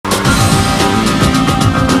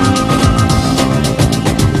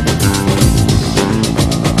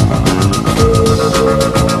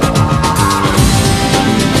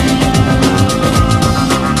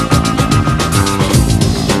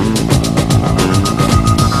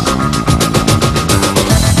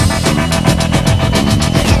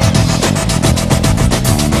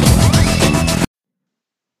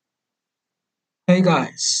Hey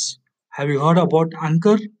guys, have you heard about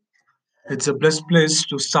Anchor? It's the best place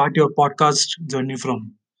to start your podcast journey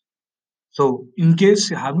from. So, in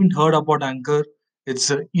case you haven't heard about Anchor, it's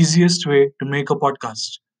the easiest way to make a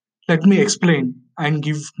podcast. Let me explain and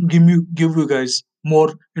give you guys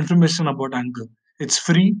more information about Anchor. It's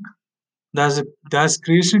free. There's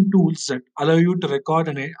creation tools that allow you to record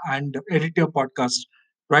and edit your podcast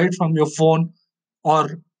right from your phone or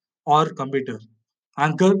computer.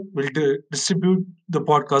 Anchor will distribute the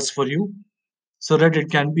podcast for you so that it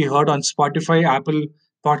can be heard on Spotify, Apple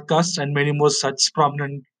Podcasts, and many more such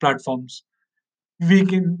prominent platforms.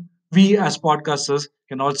 We as podcasters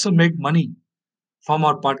can also make money from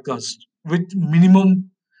our podcast with minimum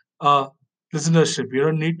uh, listenership. You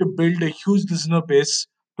don't need to build a huge listener base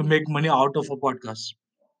to make money out of a podcast.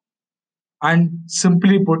 And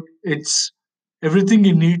simply put, it's everything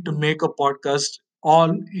you need to make a podcast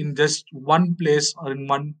all in just one place or in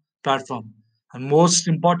one platform. And most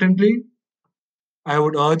importantly, I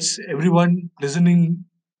would urge everyone listening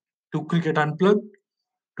to Cricket Unplugged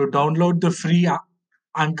to download the free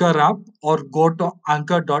Anchor app or go to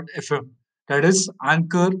anchor.fm. That is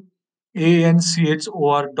anchor.fm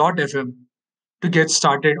to get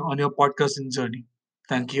started on your podcasting journey.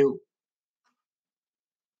 Thank you.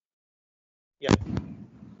 Yeah.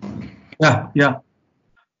 Yeah.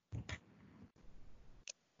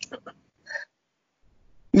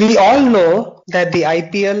 We all know that the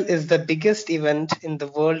IPL is the biggest event in the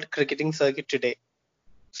world cricketing circuit today.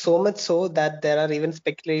 So much so that there are even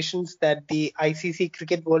speculations that the ICC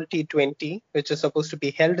Cricket World T20, which is supposed to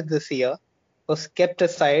be held this year, was kept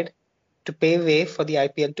aside to pave way for the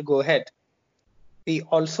IPL to go ahead. We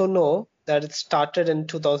also know that it started in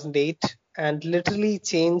 2008 and literally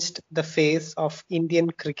changed the face of Indian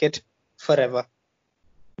cricket forever.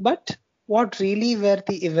 But what really were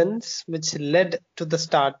the events which led to the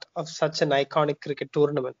start of such an iconic cricket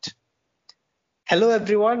tournament? Hello,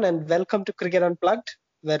 everyone, and welcome to Cricket Unplugged,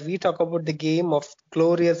 where we talk about the game of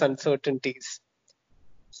glorious uncertainties.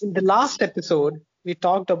 In the last episode, we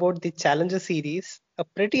talked about the Challenger series, a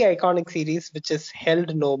pretty iconic series which is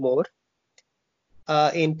held no more.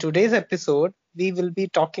 In today's episode, we will be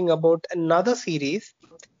talking about another series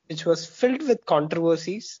which was filled with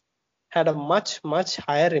controversies, had a much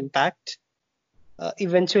higher impact,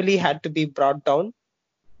 eventually had to be brought down.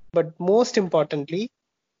 But most importantly,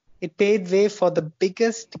 it paved way for the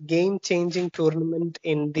biggest game changing tournament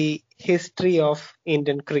in the history of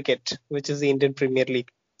Indian cricket, which is the Indian Premier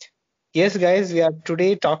League. Yes, guys, we are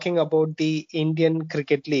today talking about the Indian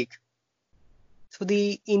Cricket League. So,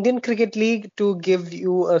 the Indian Cricket League, to give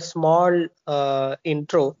you a small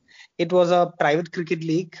intro, it was a private cricket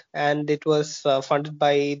league and it was funded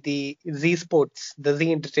by the Z Sports, the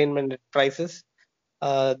Z Entertainment Enterprises,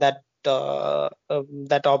 that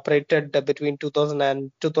operated between 2000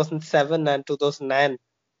 and 2007 and 2009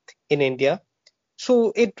 in India.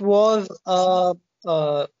 So it was a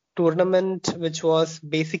tournament which was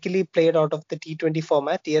basically played out of the T20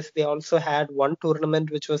 format. Yes, they also had one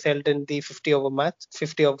tournament which was held in the 50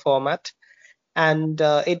 over format, and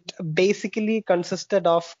it basically consisted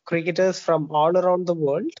of cricketers from all around the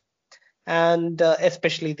world, and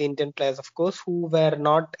especially the Indian players, of course, who were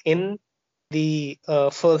not in the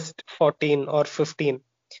first 14 or 15,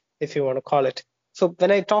 if you want to call it. So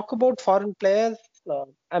when I talk about foreign players,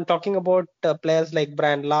 I'm talking about players like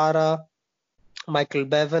Brian Lara, Michael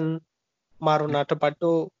Bevan, Maru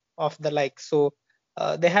Natapattu, of the like. So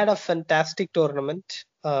they had a fantastic tournament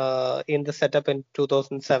in the setup in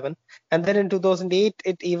 2007, and then in 2008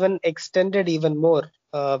 it even extended even more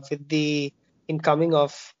with the incoming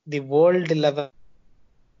of the World 11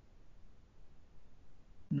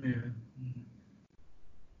 Yeah.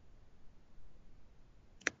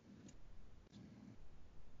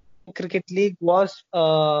 Cricket League was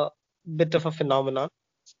a bit of a phenomenon.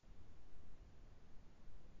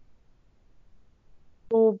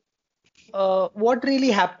 So what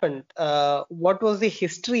really happened? What was the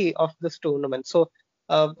history of this tournament? So,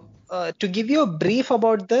 uh, to give you a brief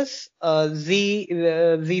about this,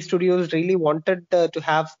 Z Studios really wanted to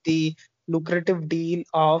have the lucrative deal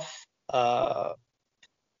of uh,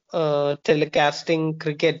 telecasting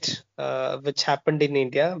cricket, which happened in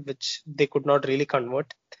India, which they could not really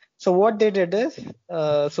convert. So, what they did is,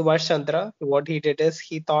 Subhash Chandra, what he did is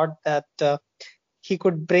he thought that he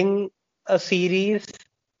could bring a series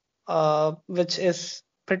which is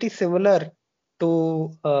pretty similar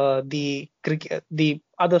to the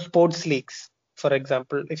other sports leagues, for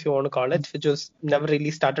example, if you want to call it, which was never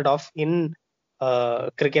really started off in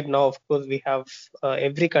cricket. Now, of course, we have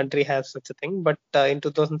every country has such a thing, but in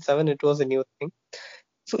 2007 it was a new thing.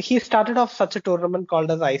 So he started off such a tournament called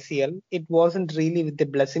as ICL. It wasn't really with the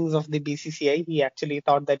blessings of the BCCI. He actually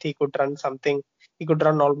thought that he could run something, he could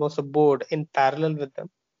run almost a board in parallel with them.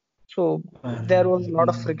 So there was a lot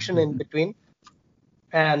of friction in between,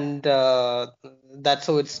 and that's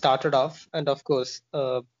how it started off. And of course,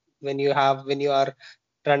 when you are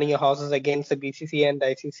running your houses against the BCCI and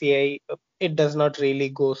ICCI, it does not really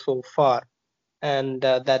go so far, and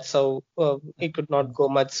that's how it could not go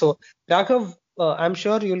much. So, Raghav, I'm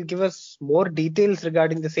sure you'll give us more details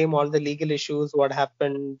regarding the same, all the legal issues, what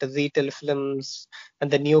happened, the Z telefilms, and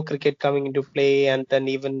the Neo cricket coming into play, and then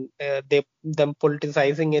even them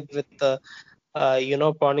politicizing it with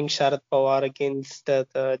pawning Sharad Pawar against the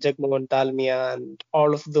Jagmohan Dalmia and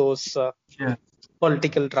all of those Yeah,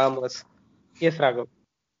 political dramas. Yes, Raghav.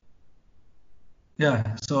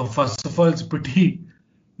 yeah. So first of all, it's pretty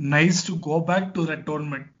nice to go back to that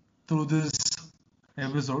tournament through this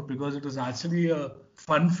episode because it was actually a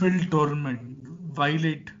fun-filled tournament while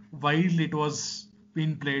it was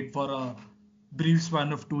being played for a brief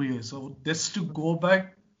span of 2 years. So just to go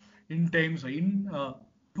back in time, so in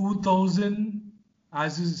 2000,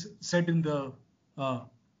 as is said in the uh,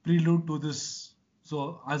 prelude to this,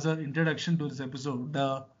 so as an introduction to this episode,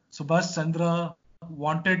 Subhash Chandra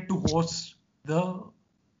wanted to host the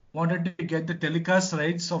wanted to get the telecast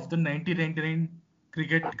rights of the 1999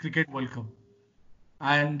 cricket World Cup,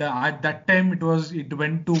 and at that time it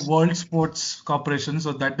went to World Sports Corporation,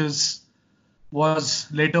 so that is was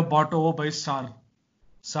later bought over by Star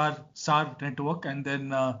Network, and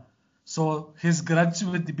then so his grudge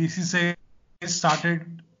with the BCCI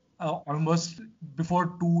started almost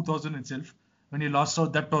before 2000 itself when he lost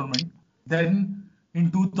out that tournament. Then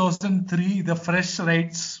in 2003, the fresh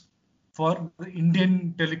rights for the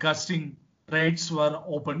Indian telecasting rights were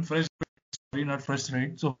open. Fresh, sorry, not fresh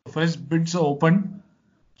rights. So fresh bids are open.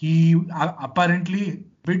 He apparently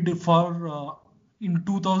bid for in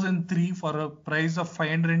 2003 for a price of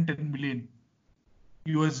 510 million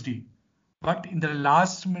USD. But in the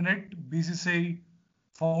last minute, BCCI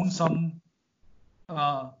found some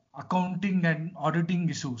accounting and auditing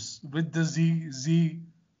issues with the Z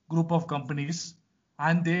group of companies,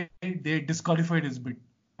 and they disqualified his bid,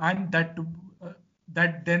 and that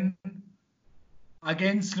then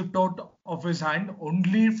again slipped out of his hand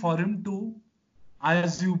only for him to,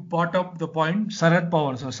 as you brought up the point, Sharad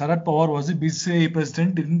Pawar. So Sharad Pawar was the BCCI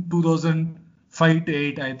president in 2005 to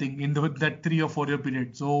 8, I think, in that 3 or 4 year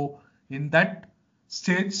period. So in that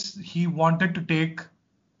stage, he wanted to take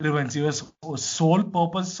revenge. He was sole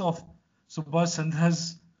purpose of Subhash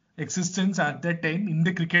Chandra's existence at that time in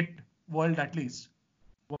the cricket world, at least,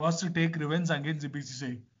 was to take revenge against the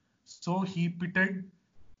BCCI. So he pitted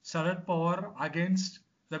Sharad Pawar against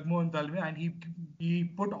Jagmohan Dalmia, and he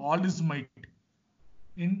put all his might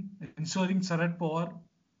in ensuring Sharad Pawar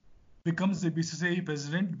becomes the BCCI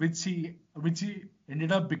president, which he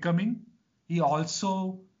ended up becoming. He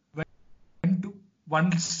also went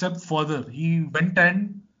one step further. He went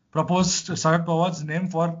and proposed Sharad Pawar's name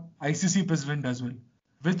for ICC president as well,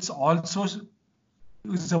 which also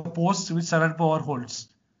is a post which Sharad Pawar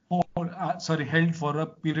held for a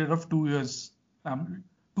period of 2 years,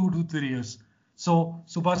 2 to 3 years. So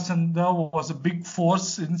Subhash Chandra was a big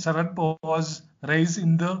force in Sharad Pawar's rise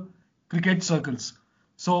in the cricket circles.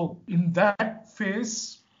 So in that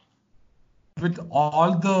phase, with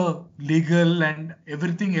all the legal and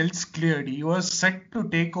everything else cleared, he was set to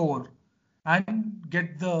take over and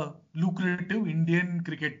get the lucrative Indian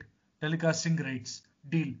cricket telecasting rights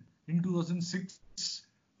deal in 2006,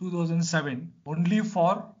 2007, only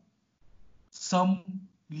for some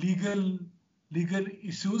legal legal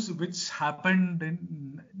issues which happened in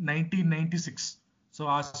 1996. So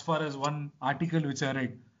as far as one article which I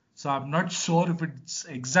read, so I'm not sure if it's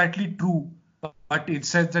exactly true, but it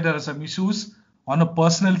says that there are some issues on a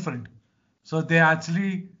personal front. So they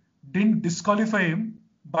actually didn't disqualify him,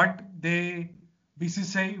 but they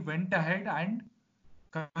BCCI went ahead and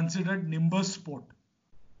considered Nimbus Sport,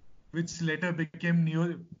 which later became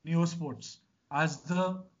Neo Sports, as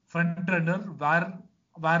the front runner,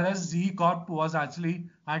 whereas Z Corp was actually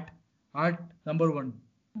at number one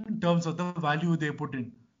in terms of the value they put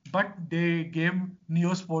in. But they gave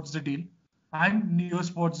Neo Sports the deal, and Neo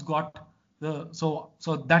Sports got so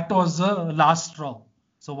that was the last straw.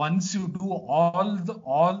 So once you do all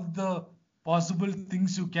the possible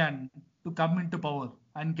things you can to come into power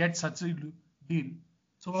and get such a deal,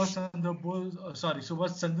 Subhash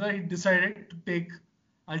Chandra, he decided to take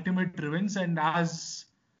ultimate revenge, and as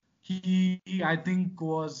he, I think,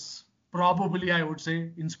 was probably, I would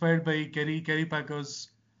say, inspired by Kerry Packer's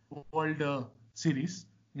World Series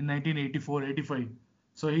in 1984-85.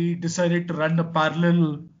 So he decided to run a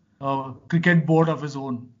parallel cricket board of his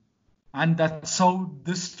own. And that's how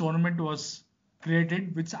this tournament was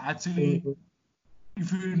created, which actually, Mhm.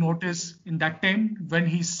 if you notice, in that time when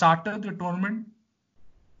he started the tournament,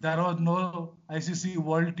 there was no ICC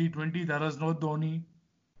World T20, there was no Dhoni,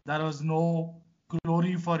 there was no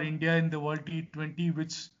glory for India in the World T20,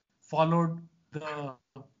 which followed the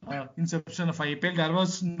inception of IPL. There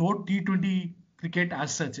was no T20 cricket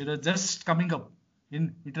as such. It was just coming up in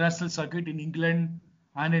international circuit in England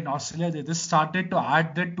and in Australia. They just started to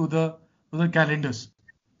add that to the calendars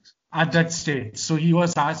at that stage. So he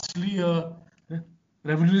was actually a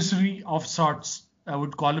revolutionary of sorts, I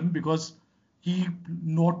would call him, because he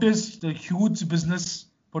noticed the huge business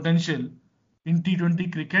potential in T20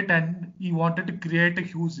 cricket and he wanted to create a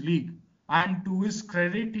huge league. And to his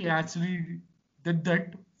credit, he actually did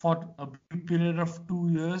that for a big period of 2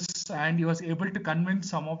 years and he was able to convince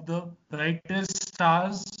some of the brightest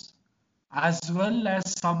stars as well as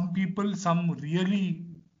some people, some really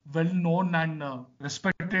well-known and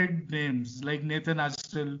respected names like Nathan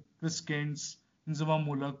Astle, Chris Gaines, Inzama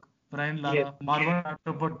Mulak, Brian Yes. Lara, Marwan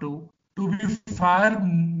October too. To be fair,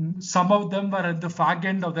 some of them were at the fag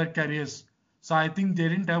end of their careers. So I think they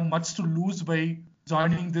didn't have much to lose by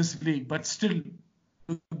joining this league. But still,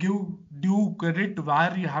 to give due credit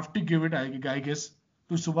where you have to give it, I guess,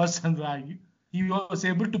 to Subhash Chandra. He was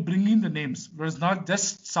able to bring in the names. It was not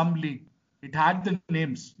just some league. It had the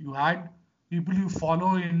names. You had people you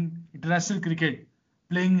follow in international cricket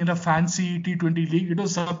playing in a fancy T20 league. It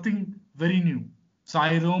was something very new. So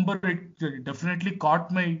I remember it definitely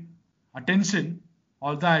caught my attention,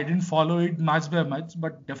 although I didn't follow it match by match,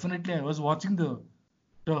 but definitely I was watching the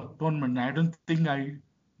tournament. I don't think I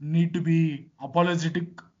need to be apologetic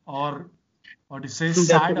or to say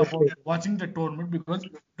sad about Definitely. watching the tournament because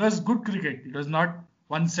it was good cricket. It was not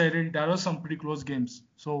one-sided. There were some pretty close games.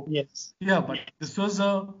 So Yes. yeah, but this was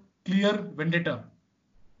a clear vendetta.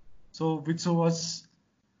 So which was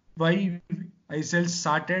why ISL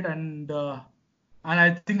started and I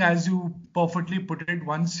think as you perfectly put it,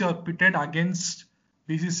 once you're pitted against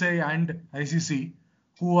BCCI and ICC,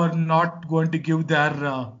 who are not going to give their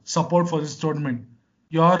support for this tournament,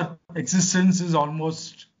 your existence is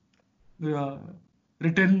almost uh,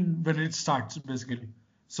 written when it starts, basically.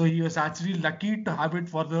 So he was actually lucky to have it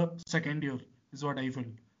for the second year, is what I felt.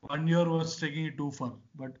 1 year was taking it too far,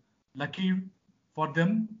 but lucky for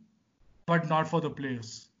them, but not for the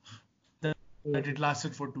players. That Mhm. it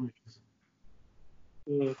lasted for 2 years.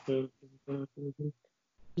 Mhm. Mhm.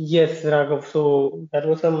 Yes, Raghav. So that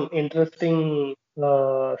was some interesting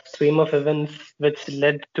stream of events which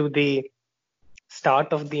led to the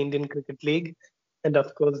start of the Indian Cricket League, and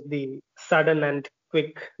of course the sudden and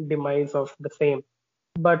quick demise of the same.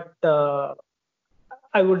 But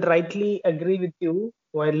I would rightly agree with you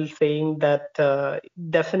while saying that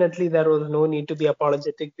definitely there was no need to be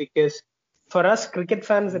apologetic because for us cricket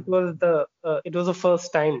fans it was the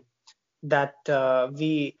first time that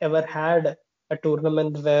we ever had a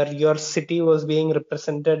tournament where your city was being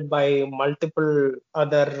represented by multiple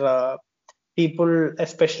other people,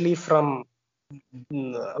 especially from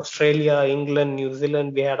Australia, England, New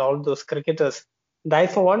Zealand. We had all those cricketers. And I,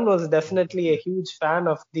 for one, was definitely a huge fan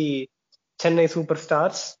of the Chennai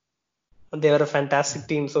Superstars. They were a fantastic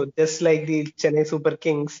team. So just like the Chennai Super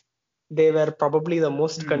Kings, they were probably the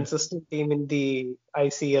most Hmm. consistent team in the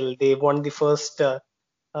ICL. They won the first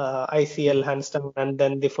ICL hands down, and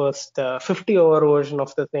then the first 50 over version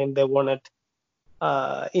of the same, they won it.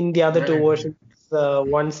 In the other two Right, right. versions,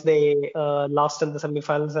 once they lost in the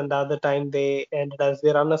semifinals, and the other time they ended as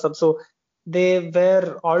the runners-up. So they were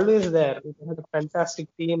always there. They had a fantastic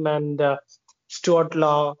team, and Stuart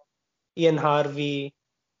Law, Ian Harvey,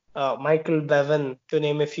 Michael Bevan, to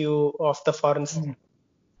name a few of the foreign. Hmm.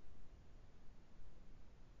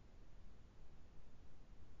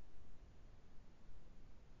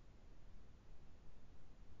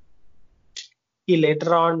 He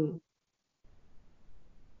later on,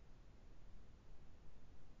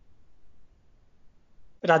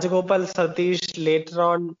 Rajagopal Satish later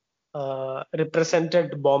on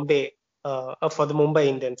represented Bombay for the Mumbai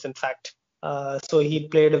Indians, in fact. So he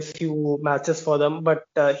played a few matches for them, but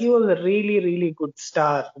he was a really, really good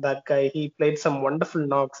star, that guy. He played some wonderful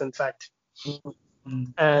knocks, in fact. Hmm.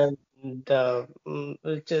 And Chennai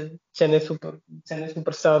Chennai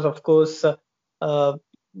Superstars, of course, uh,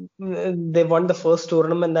 they won the first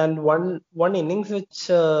tournament, and one innings which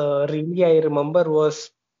really I remember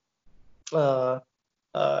was uh,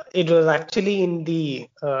 it was actually in the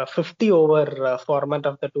 50 over format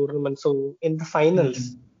of the tournament. So in the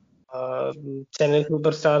finals, Hmm. uh, Chennai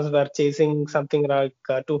Superstars were chasing something like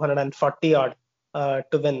 240 odd.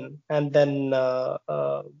 to win, and then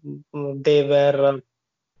they were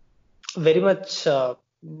very much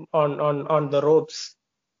on the ropes.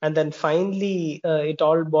 And then finally, it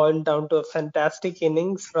all boiled down to a fantastic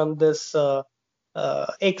innings from this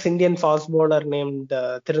ex-Indian fast bowler named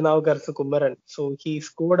Tirunavagar Sukumaran. So he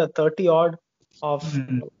scored a 30 odd of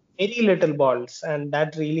Mm. very little balls, and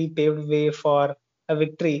that really paved way for a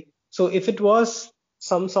victory. So if it was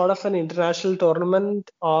some sort of an international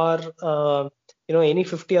tournament or any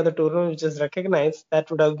 50 other tournament which is recognized, that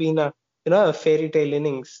would have been a fairy tale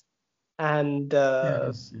innings. And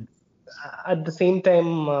Yes. at the same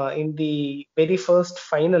time, in the very first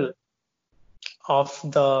final of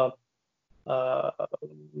the uh,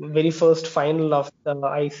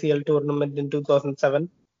 ICL tournament in 2007,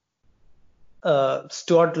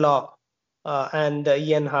 Stuart Law and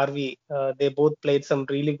Ian Harvey, they both played some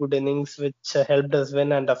really good innings, which helped us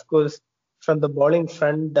win. And of course, from the bowling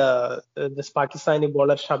front, this Pakistani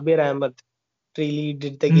bowler Shabir Ahmed really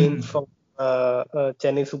did the game Mm. from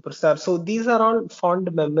Chennai Superstar. So these are all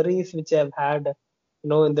fond memories which I've had,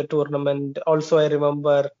 in the tournament. Also, I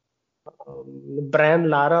remember Brian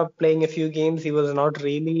Lara playing a few games. He was not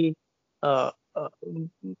really,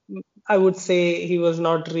 I would say, he was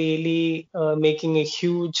not really making a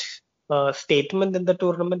huge statement in the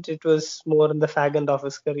tournament. It was more in the fag end of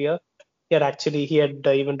his career. He had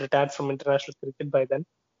even retired from international cricket by then,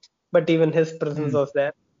 but even his presence Mm. was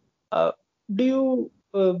there. Uh, do you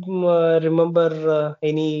remember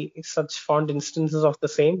any such fond instances of the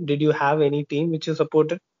same? Did you have any team which you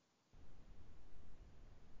supported?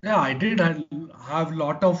 Yeah, I did have a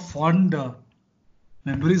lot of fond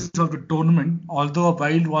memories of the tournament. Although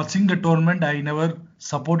while watching the tournament, I never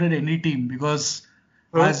supported any team because,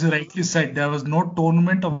 Hmm? as you rightly said, there was no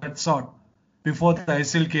tournament of that sort before the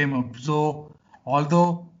ICL came up. So,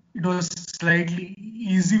 although it was slightly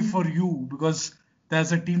easy for you because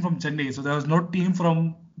there's a team from Chennai, so there was no team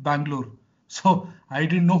from Bangalore. So I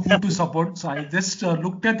didn't know who to support. So I just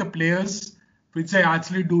looked at the players, which I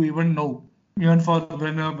actually do even now. Even for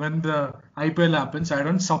when the IPL happens, I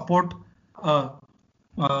don't support uh,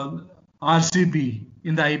 uh, RCB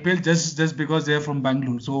in the IPL just because they're from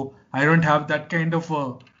Bangalore. So I don't have that kind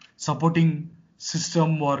of supporting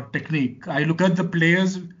system or technique. I look at the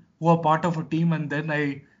players who are part of a team and then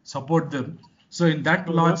I support them. So in that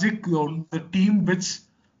Mhm. logic, the team which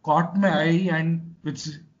caught my eye and which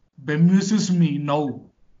bemuses me now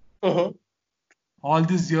Mhm. all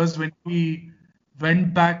these years when we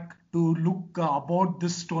went back to look about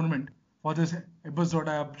this tournament for this episode,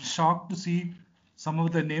 I am shocked to see some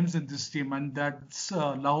of the names in this team, and that's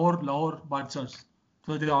Lahore Badshahs.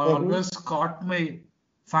 So they Mhm. always caught my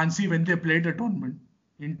fancy when they played the tournament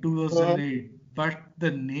in Mhm. 2008. But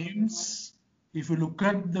the names, if you look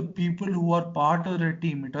at the people who are part of the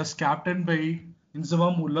team, it was captained by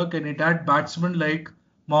Inzamam Ulak and it had batsmen like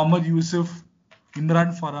Mohammad Yusuf,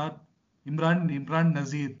 Imran Farad, Imran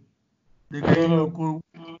Nazir, the guy who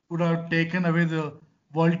Mhm. could have taken away the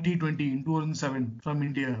World T20 in 2007 from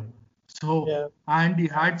India. So, Yeah. and he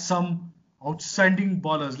had some outstanding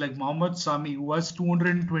bowlers like Mohammad Sami, who was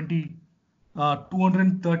 230,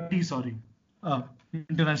 sorry, uh,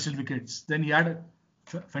 international wickets. Then he had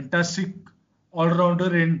a fantastic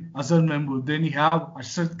all-rounder in Azhar Mahmood. Then he have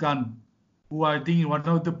Arshad Khan, who I think in one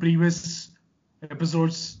of the previous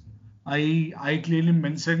episodes I clearly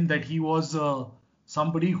mentioned that he was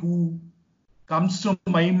somebody who comes to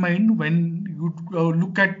my mind when you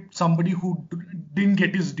look at somebody who didn't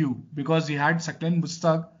get his due because he had Saklan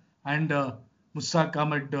Mustaq and Mustaq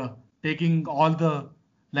Ahmed taking all the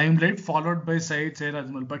limelight, followed by Syed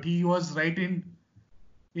Azmal. But he was right in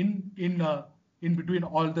in uh, in between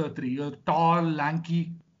all the three. A tall,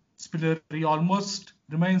 lanky spinner. He almost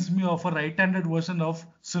reminds me of a right-handed version of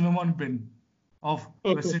Suleiman Bin of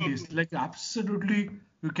West Indies. Like absolutely,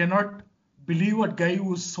 you cannot believe a guy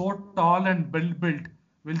who's so tall and built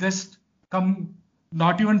will just come,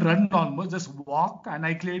 not even run almost, just walk. And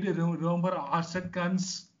I clearly remember Arshad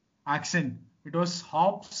Khan's action. It was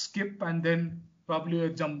hop, skip, and then probably a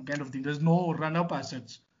jump kind of thing. There's no run up as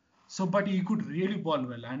such. So, but he could really bowl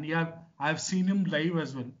well, and I've seen him live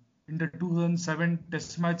as well in the 2007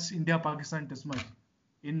 Test match, India-Pakistan Test match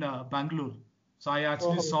in Bangalore. So I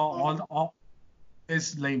actually Mhm. saw all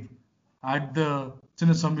is live at the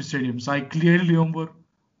Chinnaswamy Stadium. So I clearly remember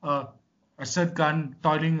uh, Asad Khan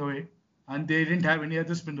toiling away, and they didn't have any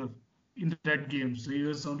other spinner in that game. So he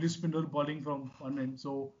was only spinner bowling from one end.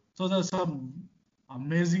 So there's some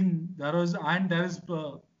amazing. There is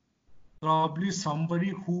probably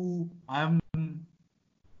somebody who I'm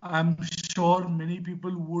sure many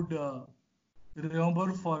people would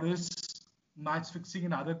remember for his match fixing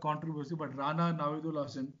and other controversy, but Rana Navidul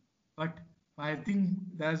Hasan. But I think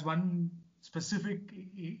there's one specific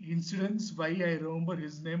incident why I remember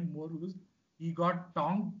his name more because he got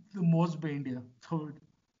tonked the most by India. So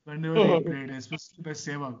whenever he played, especially by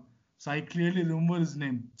Sehwag. So I clearly remember his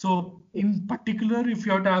name. So in particular, if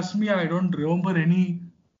you have to ask me, I don't remember any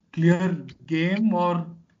clear game or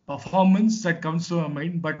performance that comes to my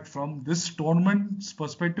mind. But from this tournament's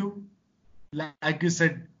perspective, like you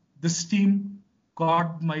said, this team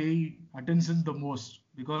caught my attention the most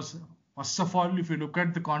because, first of all, if you look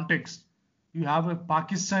at the context, you have a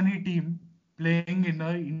Pakistani team playing in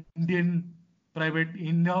a Indian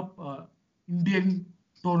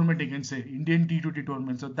tournament, you can say Indian T20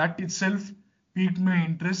 tournament. So that itself piqued my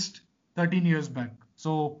interest 13 years back.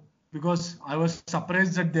 So because I was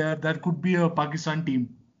surprised that there could be a Pakistan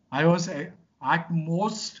team. I was at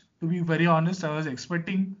most, to be very honest, I was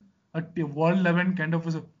expecting a world 11 kind of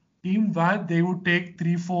a team where they would take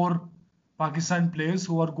 3-4 Pakistan players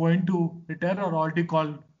who are going to retire or already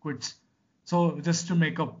call quits. So just to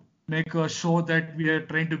make a show that we are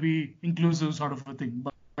trying to be inclusive sort of a thing.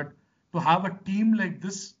 But to have a team like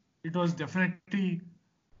this, it was definitely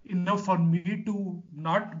enough for me to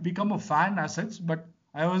not become a fan as such, but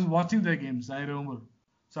I was watching their games, I remember.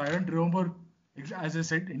 So I don't remember, as I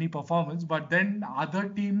said, any performance, but then other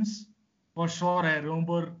teams, for sure, I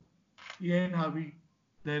remember Ian Harvey,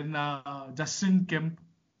 then Justin Kemp,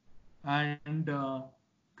 and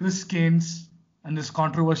Chris Keynes, and his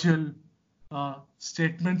controversial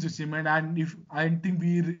statements which he made. And if I think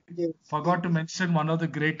we Yes. forgot to mention one of the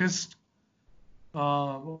greatest,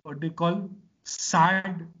 what they call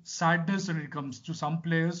sadness when it comes to some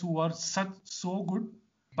players who are so good,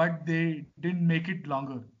 but they didn't make it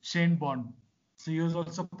longer. Shane Bond. So he was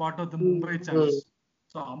also part of the Mumbai Mm-hmm. Challenge.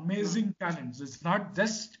 So amazing talents. It's not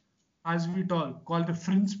just, as we call the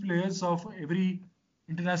fringe players of every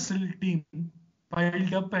international team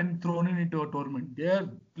piled up and thrown into a tournament. They are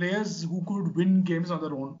players who could win games on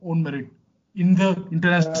their own merit in the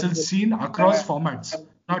international Absolutely. scene across formats,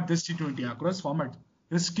 not just T20, across formats.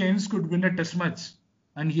 Chris Gaines could win a test match,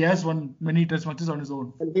 and he has won many test matches on his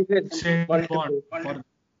own. And he did Shane Bond, multiple. for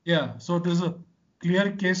yeah. So it was a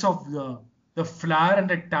clear case of the flair and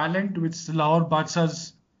the talent which Lahore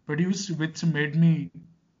Badshahs produced, which made me,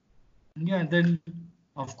 yeah. And then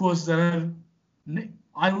of course there are,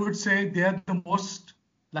 I would say they are the most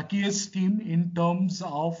luckiest team in terms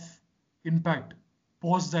of impact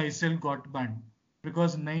post the ICL got banned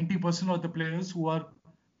because 90% of the players who are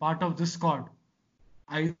part of this squad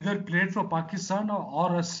either played for Pakistan or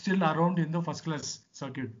are still around in the first class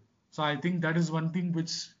circuit. So I think that is one thing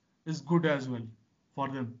which is good as well for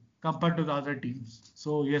them compared to the other teams.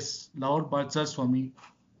 So yes, Lahore Badshahs for me,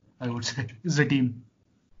 I would say, is a team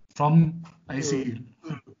from ICL.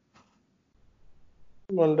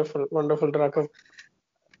 Wonderful, wonderful, Raghav.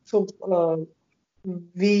 So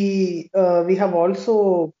we have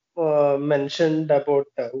also mentioned about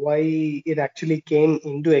why it actually came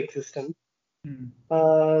into existence Hmm.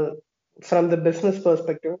 uh, from the business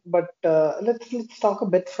perspective. But let's talk a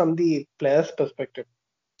bit from the players' perspective.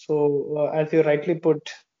 So as you rightly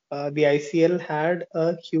put, the ICL had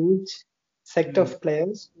a huge set Hmm. of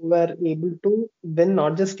players who were able to win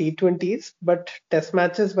not just T20s but Test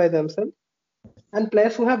matches by themselves and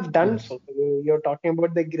players who have done Yes. so. You're talking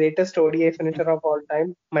about the greatest ODI finisher of all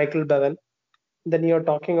time, Michael Bevan. Then you're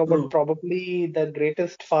talking about True. probably the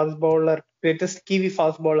greatest fast bowler, greatest Kiwi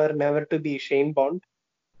fast bowler never to be Shane Bond.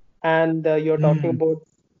 And you're talking Hmm. about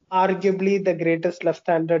arguably the greatest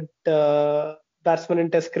left-handed batsman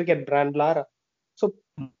in Test cricket, Brand Lara. So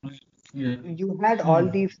Yeah. you had all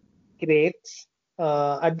Hmm. these greats.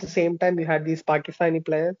 At the same time, you had these Pakistani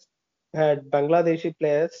players, you had Bangladeshi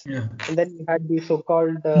players, Yeah. and then you had these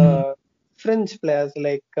so-called Hmm. fringe players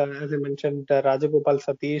like, as I mentioned, Rajagopal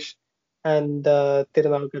Satish and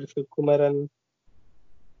Tirunalkar Kumaran,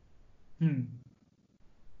 Hmm.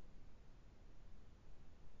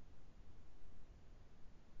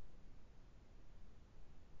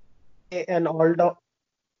 and all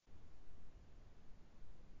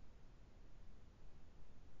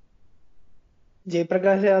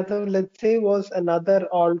Jaiprakash Yadav, let's say, was another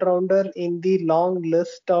all-rounder in the long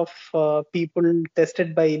list of people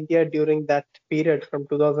tested by India during that period from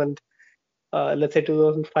 2000, let's say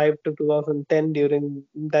 2005 to 2010. During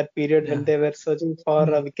that period, when Yeah. they were searching for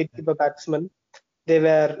Hmm. a wicketkeeper batsman, they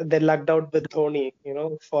lucked out with Dhoni.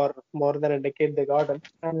 For more than a decade they got him.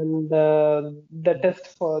 And the test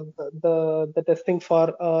for the testing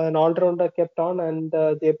for an all-rounder kept on, and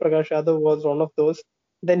Jaiprakash Yadav was one of those.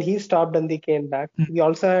 Then he stopped and he came back. Hmm. We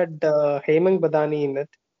also had Hemang Badani in it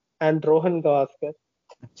and Rohan Gavaskar.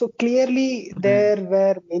 So clearly, Okay. there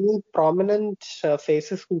were many prominent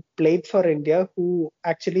faces who played for India who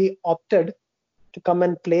actually opted to come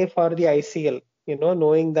and play for the ICL,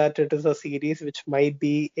 knowing that it is a series which might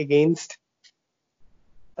be against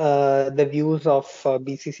the views of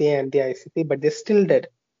BCCI and the ICC, but they still did.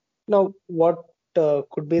 Now, what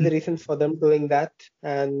could be the reasons for them doing that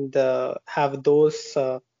and have those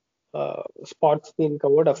spots been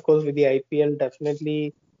covered? Of course, with the IPL,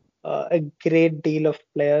 definitely a great deal of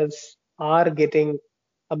players are getting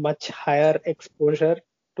a much higher exposure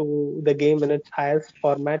to the game in its highest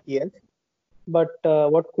format, yes. But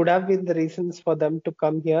what could have been the reasons for them to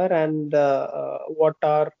come here, and what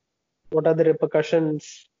are the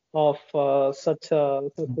repercussions of such a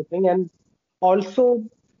thing? And also,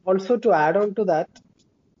 to add on to that,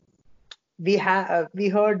 we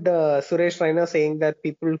heard Suresh Raina saying that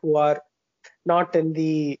people who are not in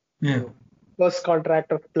the Yeah. first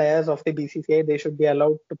contract of players of the BCCI, they should be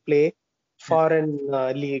allowed to play Yeah. foreign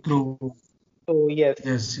leagues. True. So yes,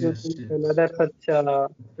 Yes. you Yes. think Yes. another such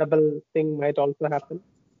double thing might also happen?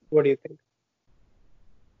 What do you think?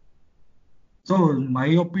 So, in my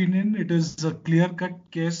opinion, it is a clear-cut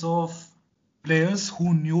case of players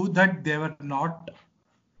who knew that they were not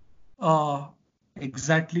uh,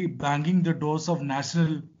 exactly banging the doors of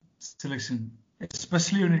national selection,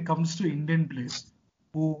 especially when it comes to Indian players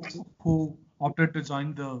who opted to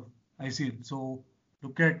join the ICL. So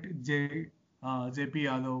look at JP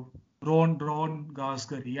Yadav, Rohan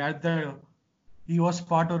Gavaskar. He was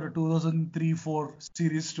part of the 2003-4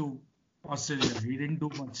 series to Australia. He didn't do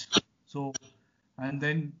much. So and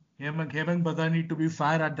then Hemang Badani, to be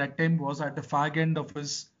fair, at that time was at the fag end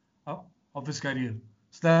uh, of his career.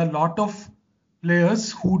 So there are a lot of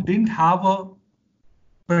players who didn't have a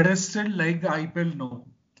pedestal like the IPL now.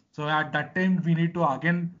 So at that time, we need to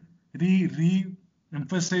again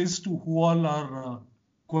re-emphasize to who all are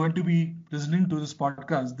going to be listening to this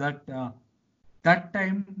podcast that that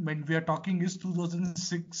time when we are talking is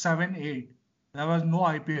 2006, 7, 8. There was no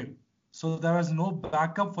IPL, so there was no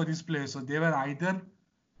backup for these players. So they were either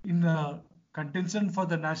in contention for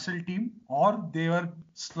the national team or they were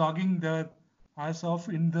slogging their ass off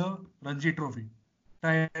in the Ranji Trophy,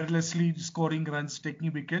 tirelessly scoring runs,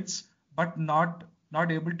 taking wickets, but not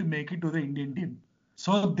able to make it to the Indian team.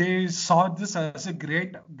 So they saw this as a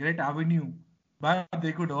great avenue where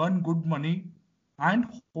they could earn good money and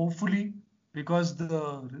hopefully because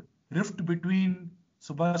the rift between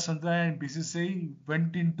Subhash Chandra and BCCI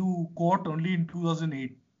went into court only in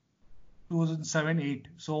 2008, 2007, 8.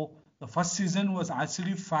 So the first season was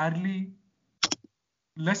actually fairly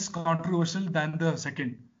less controversial than the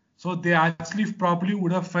second. So they actually probably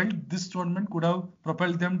would have felt this tournament could have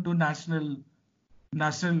propelled them to national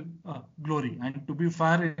glory. And to be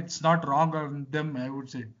fair, it's not wrong on them, I would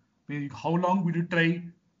say. I mean, how long would you try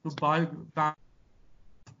to buy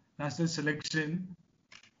national selection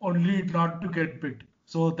only not to get picked?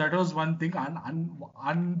 So that was one thing,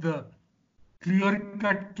 and the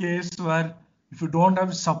clear-cut case where if you don't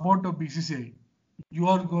have support of BCCI, you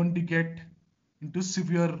are going to get into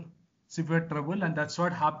severe trouble, and that's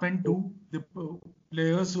what happened to the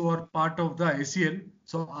players who are part of the ICL.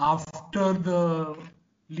 So after the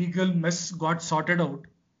legal mess got sorted out,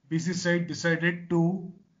 BCCI decided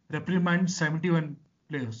to reprimand 71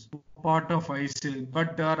 players who are part of ICL,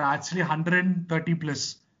 but there are actually 130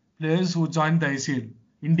 plus players who joined the ICL.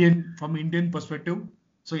 From Indian perspective,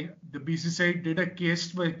 so the BCCI did a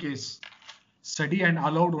case by case study and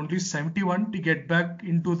allowed only 71 to get back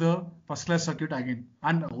into the first class circuit again.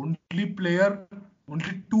 And only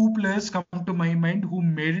two players come to my mind who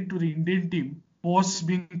made it to the Indian team post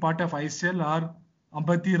being part of ICL are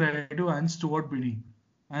Ambati Rayudu and Stuart Binney.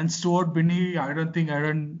 And Stuart Binney, I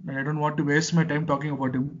don't want to waste my time talking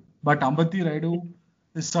about him. But Ambati Rayudu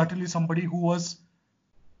is certainly somebody who was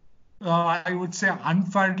I would say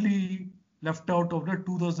unfairly left out of the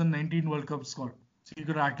 2019 World Cup squad. So he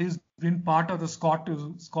could at least been part of the squad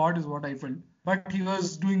is what I felt. But he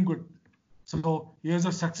was doing good. So here's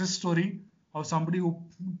a success story of somebody who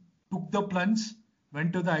took the plunge,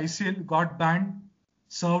 went to the ICL, got banned,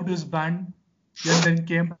 served his ban, then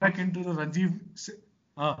came back into the Ranji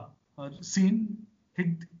uh, scene,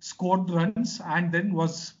 scored runs, and then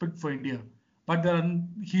was picked for India. But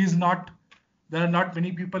he is not there are not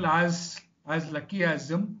many people as lucky as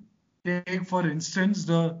him. Take for instance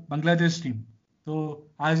the Bangladesh team. So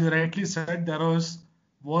as you rightly said, there was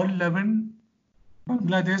World 11,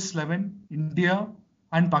 Bangladesh 11, India,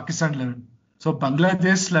 and Pakistan 11. So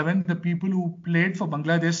Bangladesh 11, the people who played for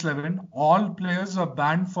Bangladesh 11, all players are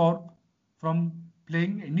banned from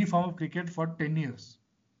playing any form of cricket for 10 years.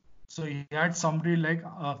 So he had somebody like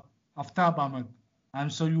Aftab Ahmed. I'm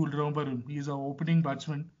sure you will remember him. He's an opening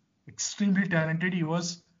batsman, extremely talented. He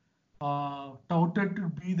was touted to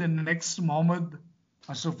be the next Mohammad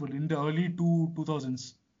Ashraful in the early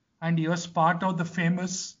 2000s. And he was part of the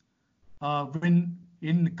famous win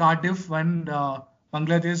in Cardiff when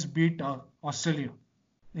Bangladesh beat Australia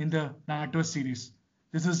in the NATO series.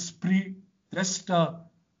 This is just a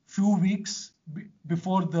few weeks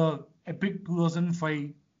before the epic 2005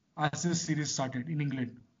 Ashes series started in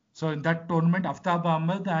England. So in that tournament, Aftab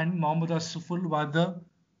Ahmed and Mohammad Ashraful were the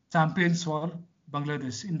champions for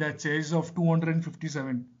Bangladesh in that series of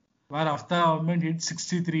 257, where Aftab Ahmed hit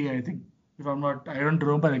 63, I think. If I'm not, I don't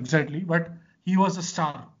remember exactly, but he was a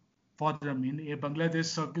star for them in a Bangladesh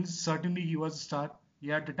circles. Certainly, he was a star. He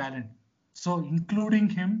had the talent. So, including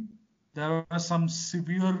him, there was some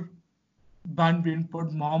severe ban being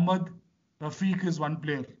put. Mohammad Rafiq is one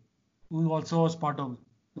player who also was part of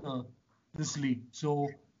uh, this league. So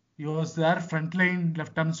he was their frontline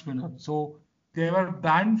left-arm spinner. So they were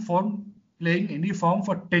banned from playing any form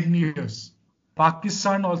for 10 years.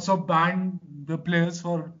 Pakistan also banned the players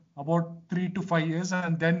for about 3 to 5 years,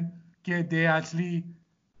 and then they actually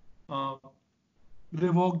uh,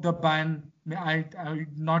 revoked the ban. I'm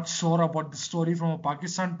not sure about the story from a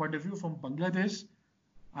Pakistan point of view. From Bangladesh,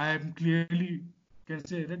 I am clearly can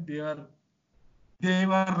say that they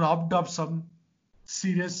were robbed of some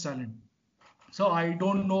serious talent. So I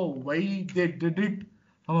don't know why they did it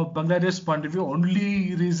from a Bangladesh point of view.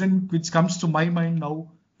 Only reason which comes to my mind now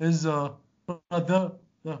is the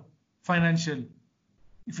financial.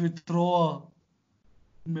 If you throw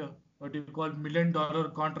what do you call $1 million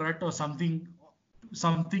contract or something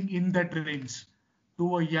in that range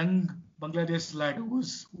to a young Bangladesh lad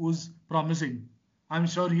who's promising. I'm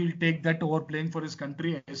sure he'll take that over playing for his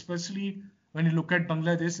country, especially when you look at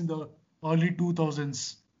Bangladesh in the early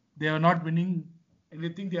 2000s. They are not winning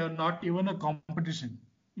anything. They are not even a competition,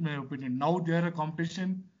 in my opinion. Now they are a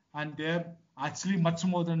competition and they are actually much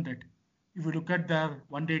more than that. If you look at their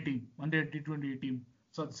one day T20 team,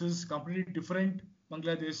 so this is completely different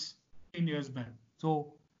Bangladesh 15 years back.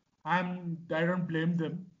 So I don't blame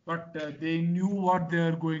them, but they knew what they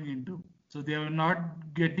are going into. So they were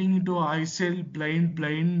not getting into ICL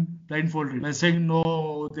blindfolded. By saying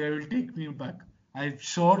no, they will take me back. I'm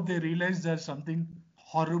sure they realized there's something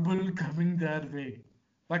horrible coming their way.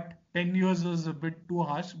 But 10 years was a bit too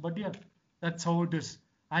harsh. But yeah, that's how it is.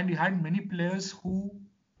 And you had many players who,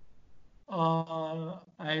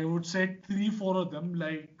 I would say, three, four of them,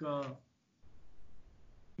 like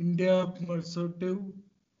India Mersative,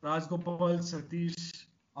 Rajgopal Satish,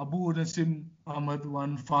 Abu Nasim Ahmad,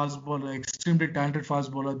 one fast bowler, extremely talented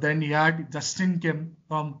fast bowler. Then he had Justin Kemp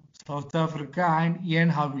from South Africa and Ian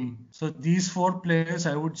Harvey. So these four players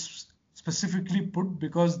I would specifically put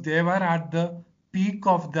because they were at the peak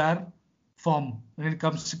of their form when it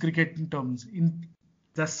comes to cricket in terms. In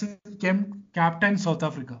Justin Kemp captain South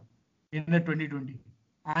Africa in the 2020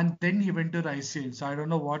 and then he went to the ICL. So I don't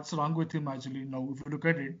know what's wrong with him actually now. If you look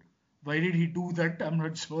at it, why did he do that? I'm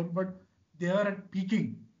not sure, but they are at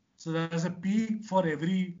peaking. So there's a peak for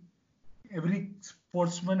every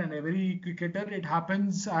sportsman and every cricketer. It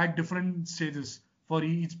happens at different stages for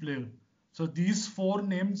each player. So these four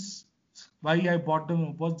names, why I bought them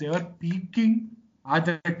up was they were peaking at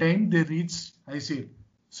the time they reached ICL.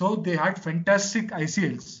 So they had fantastic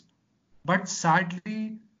ICLs, but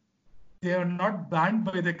sadly they are not banned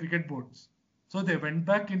by the cricket boards. So they went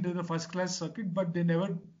back into the first class circuit, but they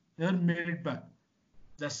never made it back.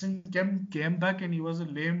 Justin Kemp came back and he was a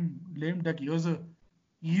lame duck. He was a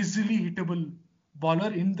easily hittable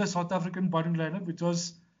bowler in the South African batting lineup, which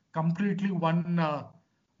was completely one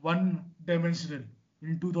dimensional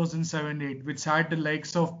in 2007-8, which had the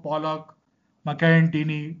likes of Pollock,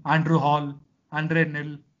 Mackay, Andrew Hall, Andre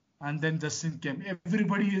Nell, and then Justin Kemp.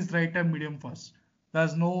 Everybody is right and medium fast.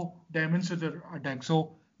 There's no dimension to the attack.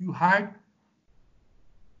 So you had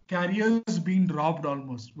carriers being dropped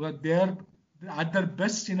almost. Where they're at their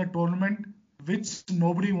best in a tournament which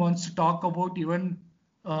nobody wants to talk about, even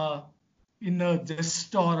uh, in a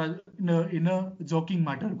jest or in a joking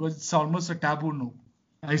matter, because it's almost a taboo now.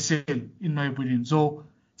 I say, in my opinion. So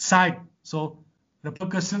sad. So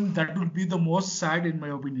repercussion that would be the most sad in my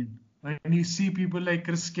opinion. When you see people like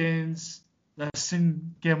Chris Gaines,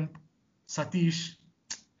 Justin Kemp, Satish,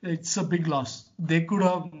 it's a big loss. They could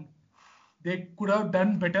have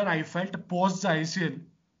done better. I felt post the ICL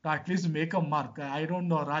to at least make a mark. I don't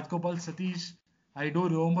know Rajgopal Satish. I do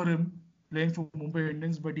remember him playing for Mumbai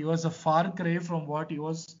Indians, but he was a far cry from what he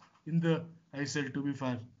was in the ICL. To be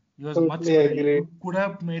fair, he was much Totally better. He agree. could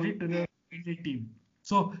have made it to the Indian team.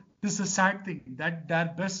 So this is a sad thing that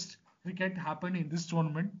their best cricket happened in this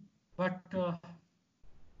tournament, but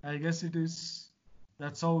I guess it is.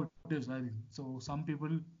 That's how it is. I think so. Some people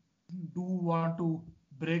do want to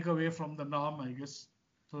break away from the norm. I guess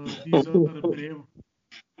so. These are the brave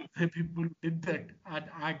people who did that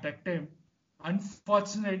at that time.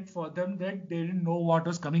 Unfortunate for them that they didn't know what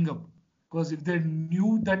was coming up. Because if they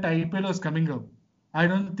knew that IPL was coming up, I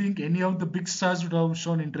don't think any of the big stars would have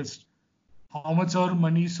shown interest. How much or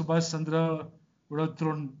money Subhash Chandra would have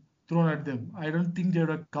thrown at them. I don't think they would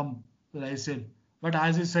have come to the ICL. But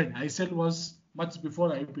as I said, ICL was much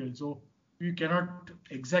before IPL, so we cannot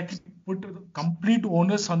exactly put complete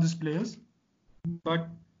onus on these players. But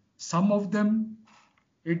some of them,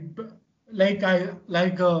 it like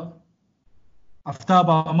Aftab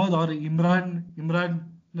Ahmad or Imran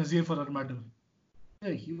Nazir for that matter.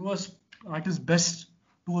 Yeah, he was at his best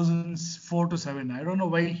 2004 to 7. I don't know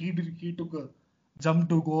why he took a jump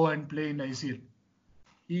to go and play in ICL.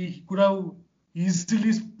 He could have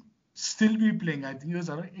easily still be playing. I think he was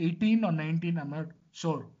around 18 or 19. I'm not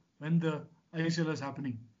sure when the ICL was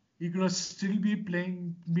happening. He could have still been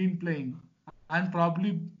playing, and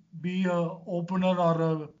probably be a opener or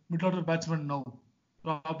a middle order batsman now.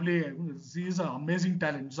 Probably he is an amazing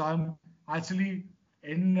talent. So I'm actually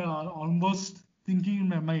in almost thinking in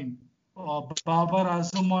my mind, Babar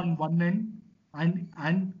Azam on one end and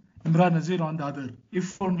Imran Nazir on the other.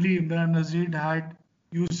 If only Imran Nazir had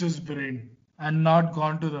used his brain and not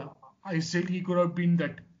gone to the. I said he could have been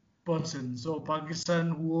that person. So Pakistan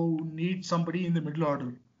who needs somebody in the middle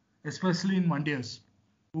order, especially in Mondays,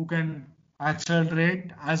 who can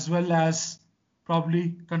accelerate as well as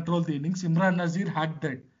probably control the innings. Imran Nazir had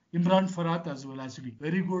that. Imran Farhat as well, actually.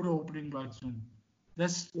 Very good opening batsman.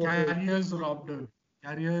 Just carriers robbed her.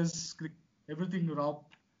 Carriers, everything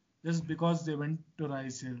robbed just because they went to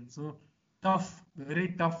ICL. So tough,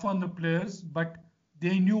 very tough on the players, but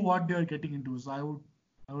they knew what they were getting into. So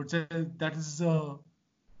I would say that is a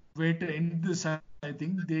way to end this. I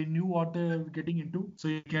think they knew what they were getting into, so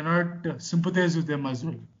you cannot sympathize with them as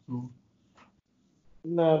well. So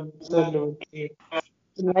No, absolutely.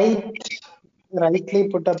 Right, rightly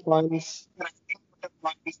put up points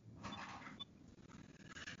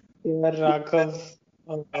here, Raghav.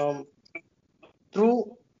 Um,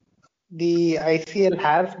 True, the ICL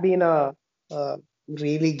has been a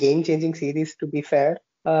really game-changing series, to be fair.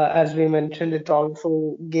 As we mentioned, it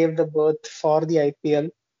also gave the birth for the IPL.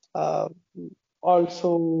 Uh, Also,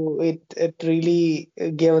 it really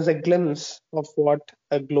gave us a glimpse of what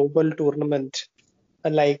a global tournament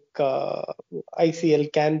like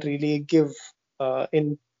ICL can really give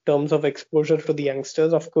in terms of exposure to the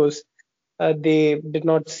youngsters. Of course, they did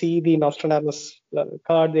not see the Nostradamus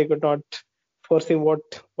card. They could not foresee what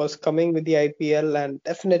was coming with the IPL. And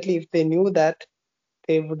definitely, if they knew that,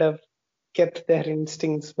 they would have kept their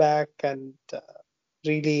instincts back and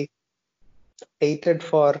really waited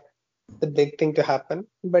for the big thing to happen.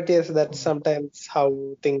 But yes, that's sometimes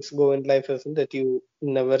how things go in life, isn't it? You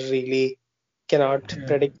never really cannot yeah,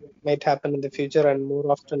 predict what might happen in the future, and more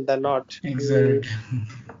often than not, you exactly.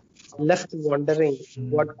 left wondering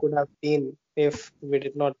what could have been if we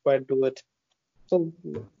did not quite do it. So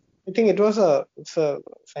I think it's a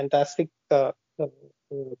fantastic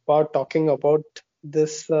part talking about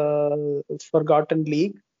this forgotten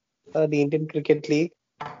league, the Indian Cricket League,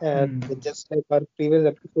 and just like our previous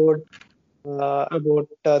episode about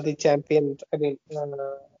the champion,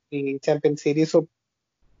 the champion series. So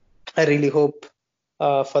I really hope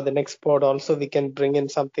for the next pod also we can bring in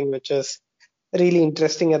something which is really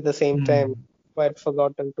interesting at the same time, Hmm. quite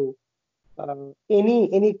forgotten too.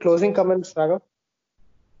 Any closing comments, Raghav?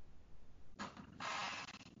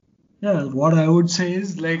 Yeah, what I would say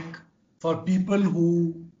is like for people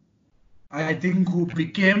who I think who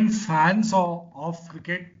became fans of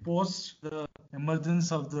cricket post the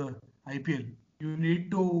emergence of the IPL. You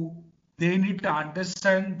need to they need to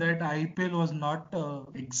understand that IPL was not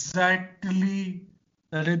exactly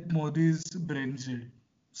Lalit Modi's brainchild.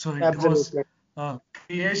 So it was Absolutely. a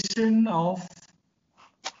creation of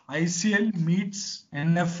ICL meets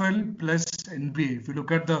NFL plus NBA. If you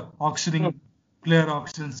look at the Hmm. auctioning player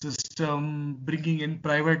auction system, bringing in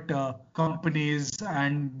private companies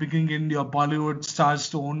and bringing in your Bollywood stars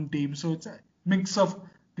to own teams, so it's a mix of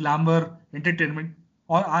glamour, entertainment,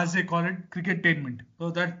 or as they call it, cricketainment. So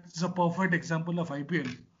that's a perfect example of IPL,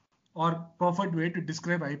 or perfect way to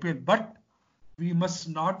describe IPL. But we must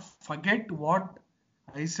not forget what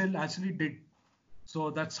ICL actually did. So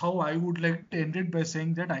that's how I would like to end it by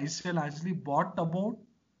saying that ICL actually brought about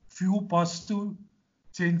few positive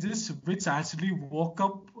changes which actually woke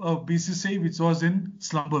up BCCI which was in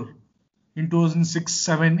slumber in 2006,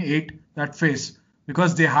 7, 8 that phase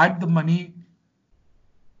because they had the money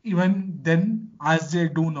even then as they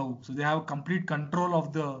do now. So they have complete control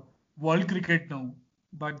of the world cricket now.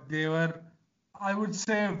 But they were, I would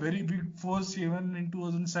say, a very big force even in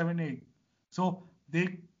 2007-8. So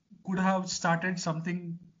they could have started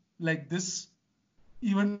something like this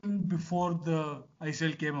even before the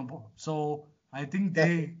ICL came about. So I think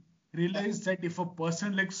they realized that if a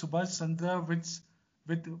person like Subhash Chandra with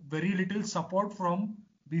very little support from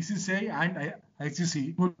BCCI and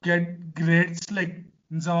ICC would get grades like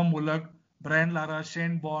Nizam Mulak, Brian Lara,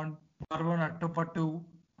 Shane Bond, Marwan Attapattu,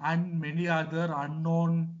 and many other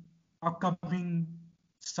unknown upcoming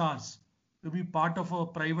stars to be part of a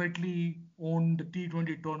privately owned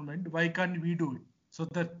T20 tournament. Why can't we do it? So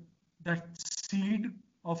that seed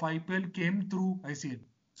of IPL came through ICL.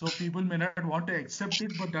 So people may not want to accept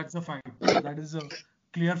it, but that's a fact. So that is a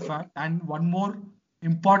clear fact. And one more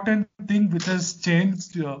important thing which has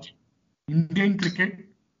changed Indian cricket,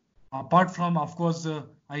 apart from, of course, the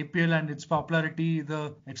IPL and its popularity,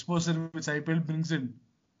 the exposure which IPL brings in.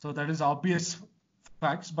 So that is obvious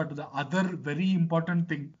facts. But the other very important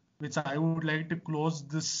thing which I would like to close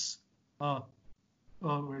this uh,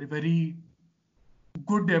 very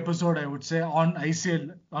good episode, I would say, on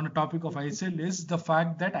ICL, on a topic of ICL, is the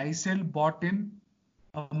fact that ICL bought in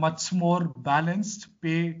a much more balanced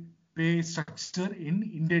pay structure in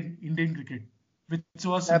Indian cricket, which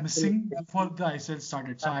was Absolutely. missing before the ICL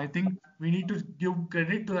started. So I think we need to give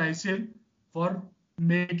credit to ICL for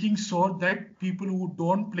making sure that people who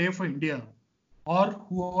don't play for India or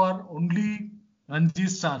who are only Ranji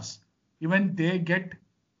stars, even they get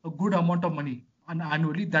a good amount of money and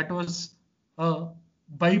annually. That was a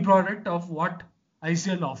byproduct of what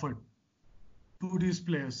ICL offered to these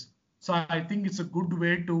players. So I think it's a good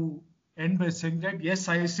way to end by saying that yes,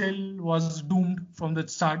 ICL was doomed from the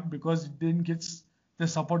start because it didn't get the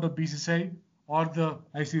support of BCCI or the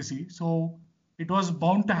ICC. So it was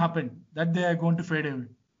bound to happen that they are going to fade away.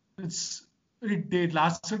 They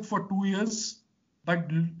lasted for 2 years,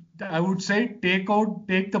 but I would say take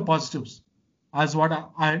the positives as what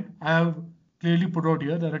I have clearly put out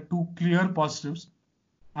here. There are two clear positives,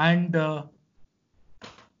 and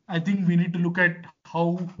I think we need to look at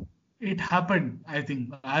how it happened. I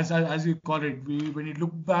think, as you call it, when you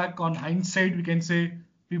look back on hindsight, we can say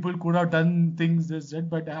people could have done things this that,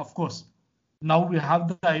 but of course, now we have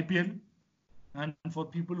the IPL, and for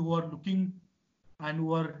people who are looking and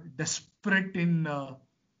who are desperate in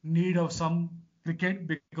need of some cricket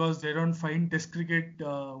because they don't find test cricket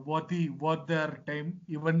worth their time,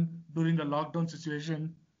 even during the lockdown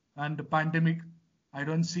situation and the pandemic. I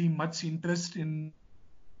don't see much interest in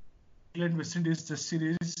England West Indies Test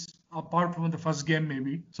series apart from the first game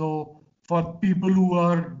maybe. So for people who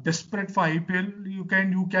are desperate for IPL, you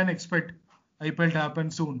can expect IPL to happen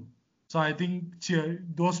soon. So I think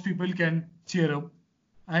those people can cheer up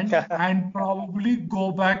and probably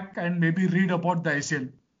go back and maybe read about the ICL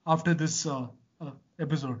after this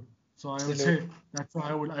episode. So I would Absolutely. say that's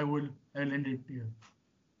how I'll end it here.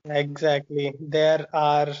 Exactly. There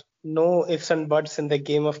are no ifs and buts in the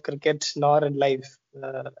game of cricket nor in life.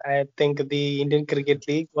 I think the Indian Cricket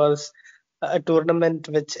League was a tournament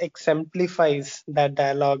which exemplifies that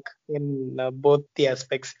dialogue in both the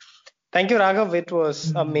aspects. Thank you, Raghav. It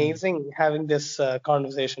was Mm. amazing having this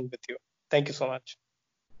conversation with you. Thank you so much.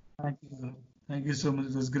 Thank you. Thank you so much.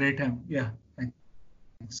 It was a great time. Yeah.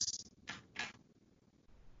 Thanks.